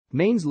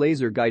Maine's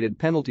laser-guided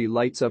penalty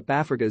lights up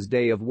Africa's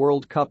day of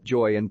World Cup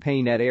joy and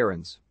pain at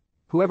Aaron's.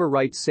 Whoever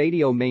writes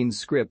Sadio Mane's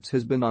scripts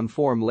has been on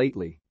form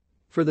lately.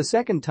 For the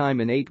second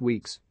time in 8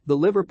 weeks, the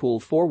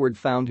Liverpool forward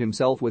found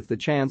himself with the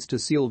chance to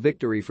seal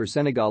victory for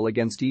Senegal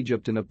against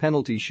Egypt in a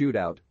penalty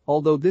shootout,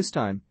 although this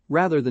time,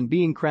 rather than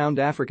being crowned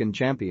African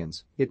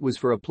champions, it was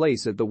for a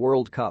place at the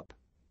World Cup.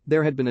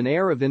 There had been an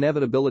air of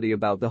inevitability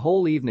about the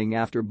whole evening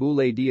after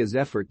Boulaye Dia's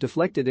effort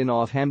deflected in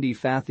off Hamdi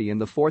Fathi in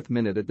the 4th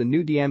minute at the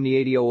new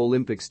Diamniadio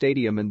Olympic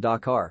Stadium in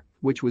Dakar,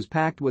 which was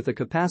packed with a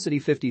capacity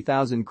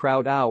 50,000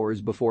 crowd hours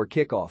before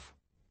kickoff.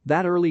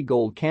 That early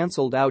goal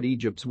cancelled out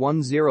Egypt's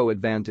 1-0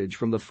 advantage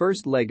from the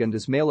first leg, and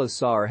Ismaila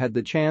Sarr had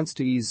the chance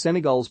to ease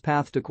Senegal's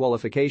path to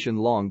qualification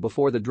long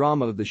before the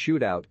drama of the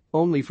shootout,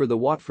 only for the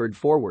Watford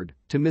forward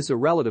to miss a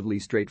relatively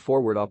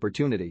straightforward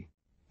opportunity.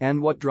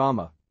 And what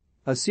drama!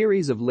 A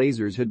series of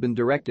lasers had been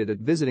directed at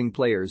visiting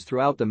players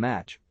throughout the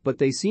match, but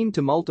they seemed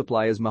to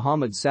multiply as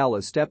Mohamed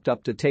Salah stepped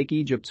up to take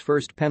Egypt's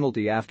first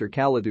penalty after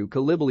Kalidou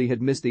Koulibaly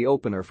had missed the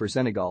opener for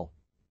Senegal.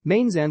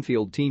 Maine's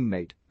Anfield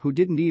teammate, who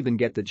didn't even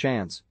get the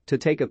chance to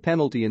take a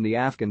penalty in the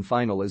AFCON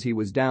final as he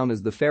was down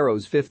as the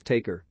Pharaohs' fifth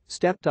taker,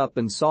 stepped up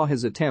and saw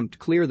his attempt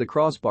clear the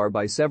crossbar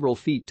by several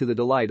feet to the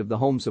delight of the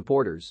home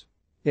supporters.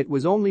 It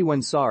was only when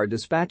Sarr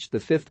dispatched the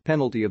fifth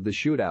penalty of the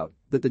shootout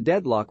that the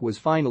deadlock was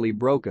finally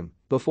broken,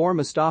 before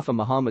Mustafa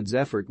Mohamed's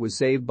effort was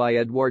saved by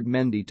Edouard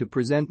Mendy to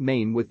present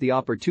Maine with the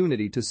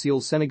opportunity to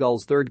seal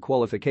Senegal's third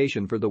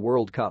qualification for the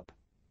World Cup.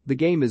 "The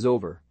game is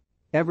over.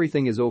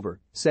 Everything is over,"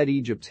 said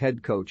Egypt's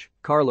head coach,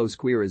 Carlos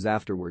Queiroz,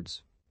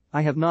 afterwards.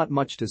 "I have not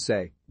much to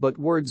say, but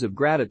words of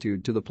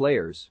gratitude to the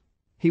players."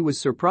 He was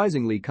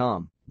surprisingly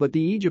calm, but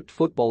the Egypt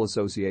Football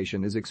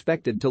Association is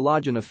expected to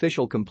lodge an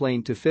official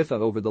complaint to FIFA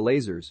over the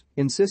lasers,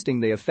 insisting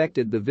they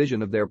affected the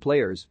vision of their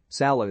players,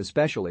 Salah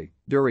especially,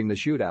 during the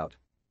shootout.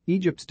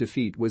 Egypt's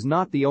defeat was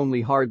not the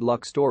only hard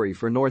luck story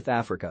for North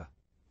Africa.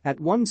 At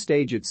one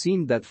stage it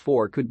seemed that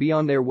four could be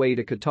on their way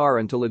to Qatar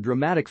until a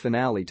dramatic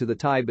finale to the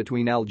tie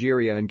between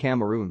Algeria and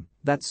Cameroon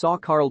that saw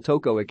Karl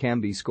Toko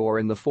Ekambi score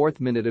in the 4th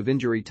minute of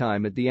injury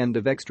time at the end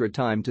of extra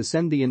time to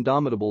send the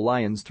indomitable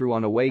Lions through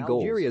on away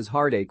goals. Algeria's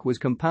heartache was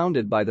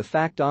compounded by the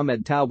fact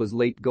Ahmed Tauba's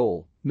late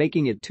goal,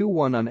 making it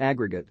 2-1 on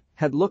aggregate,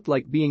 had looked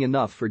like being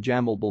enough for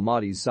Jamal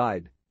Belmadi's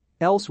side.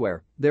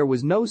 Elsewhere, there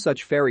was no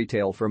such fairy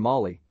tale for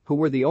Mali, who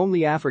were the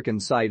only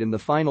African side in the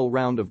final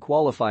round of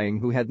qualifying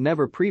who had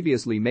never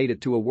previously made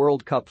it to a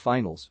World Cup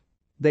finals.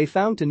 They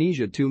found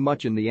Tunisia too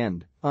much in the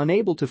end,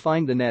 unable to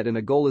find the net in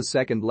a goalless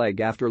second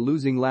leg after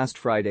losing last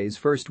Friday's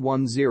first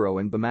 1-0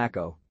 in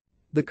Bamako.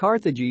 The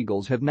Carthage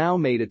Eagles have now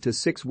made it to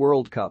 6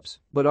 World Cups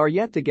but are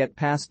yet to get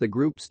past the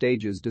group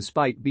stages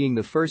despite being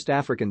the first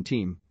African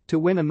team to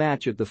win a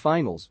match at the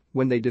finals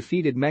when they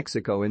defeated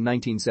Mexico in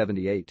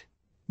 1978.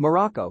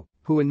 Morocco,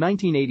 who in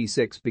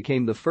 1986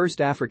 became the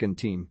first African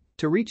team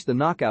to reach the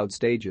knockout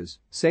stages,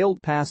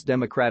 sailed past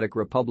Democratic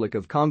Republic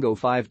of Congo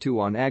 5-2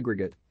 on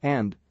aggregate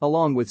and,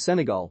 along with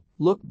Senegal,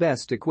 look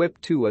best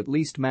equipped to at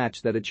least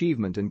match that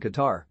achievement in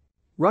Qatar.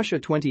 Russia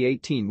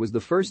 2018 was the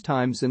first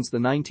time since the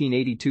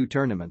 1982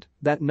 tournament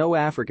that no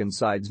African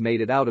sides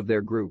made it out of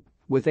their group,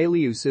 with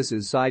Aliou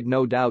Ciss's side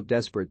no doubt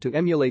desperate to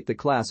emulate the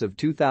class of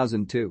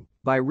 2002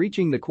 by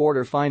reaching the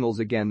quarter-finals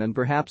again and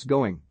perhaps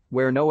going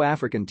where no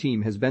African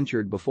team has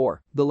ventured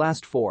before, the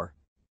last four.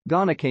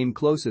 Ghana came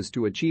closest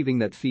to achieving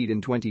that feat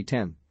in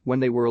 2010 when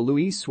they were a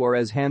Luis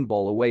Suarez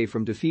handball away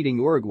from defeating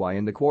Uruguay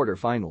in the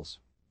quarter-finals.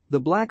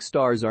 The Black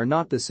Stars are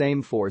not the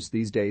same force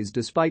these days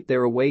despite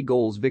their away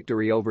goals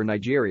victory over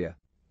Nigeria.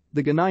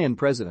 The Ghanaian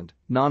president,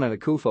 Nana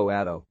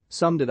Akufo-Addo,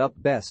 summed it up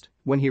best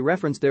when he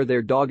referenced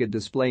their dogged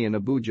display in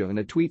Abuja in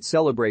a tweet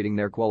celebrating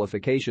their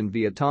qualification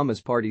via Thomas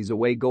Partey's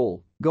away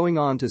goal, going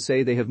on to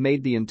say they have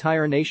made the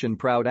entire nation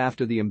proud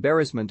after the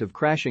embarrassment of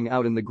crashing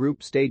out in the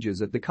group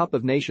stages at the Cup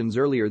of Nations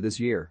earlier this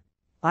year.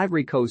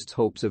 Ivory Coast's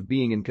hopes of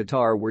being in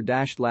Qatar were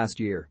dashed last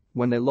year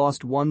when they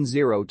lost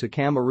 1-0 to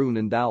Cameroon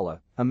in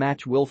Douala, a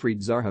match Wilfried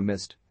Zaha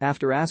missed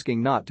after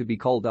asking not to be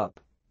called up.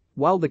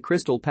 While the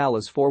Crystal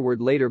Palace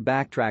forward later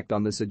backtracked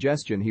on the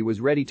suggestion he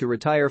was ready to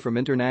retire from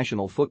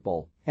international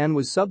football and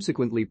was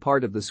subsequently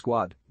part of the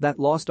squad that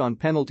lost on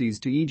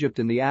penalties to Egypt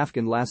in the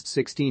AFCON last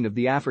 16 of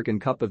the African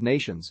Cup of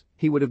Nations,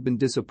 he would have been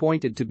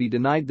disappointed to be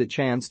denied the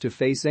chance to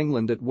face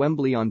England at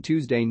Wembley on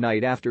Tuesday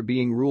night after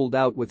being ruled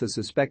out with a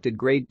suspected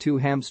grade 2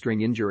 hamstring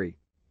injury.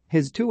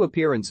 His 2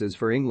 appearances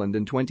for England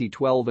in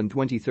 2012 and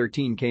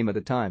 2013 came at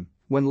a time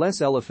when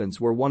Les Elephants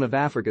were one of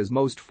Africa's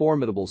most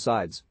formidable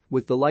sides,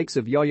 with the likes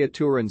of Yaya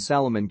Toure and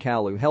Salomon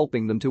Kalou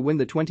helping them to win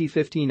the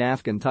 2015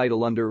 AFCON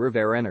title under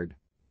Hervé Renard.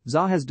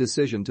 Zaha's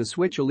decision to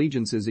switch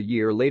allegiances a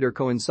year later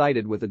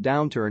coincided with a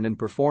downturn in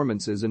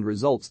performances and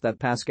results that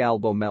Pascal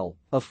Baumel,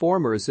 a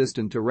former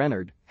assistant to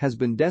Renard, has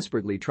been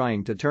desperately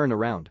trying to turn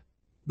around.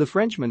 The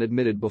Frenchman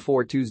admitted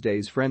before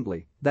Tuesday's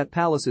friendly that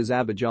Palace's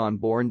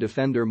Abidjan-born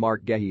defender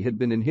Marc Guéhi had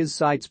been in his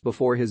sights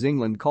before his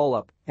England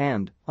call-up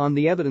and, on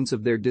the evidence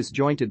of their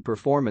disjointed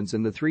performance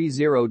in the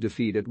 3-0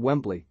 defeat at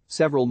Wembley,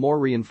 several more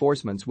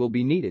reinforcements will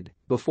be needed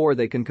before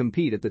they can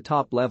compete at the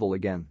top level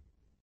again.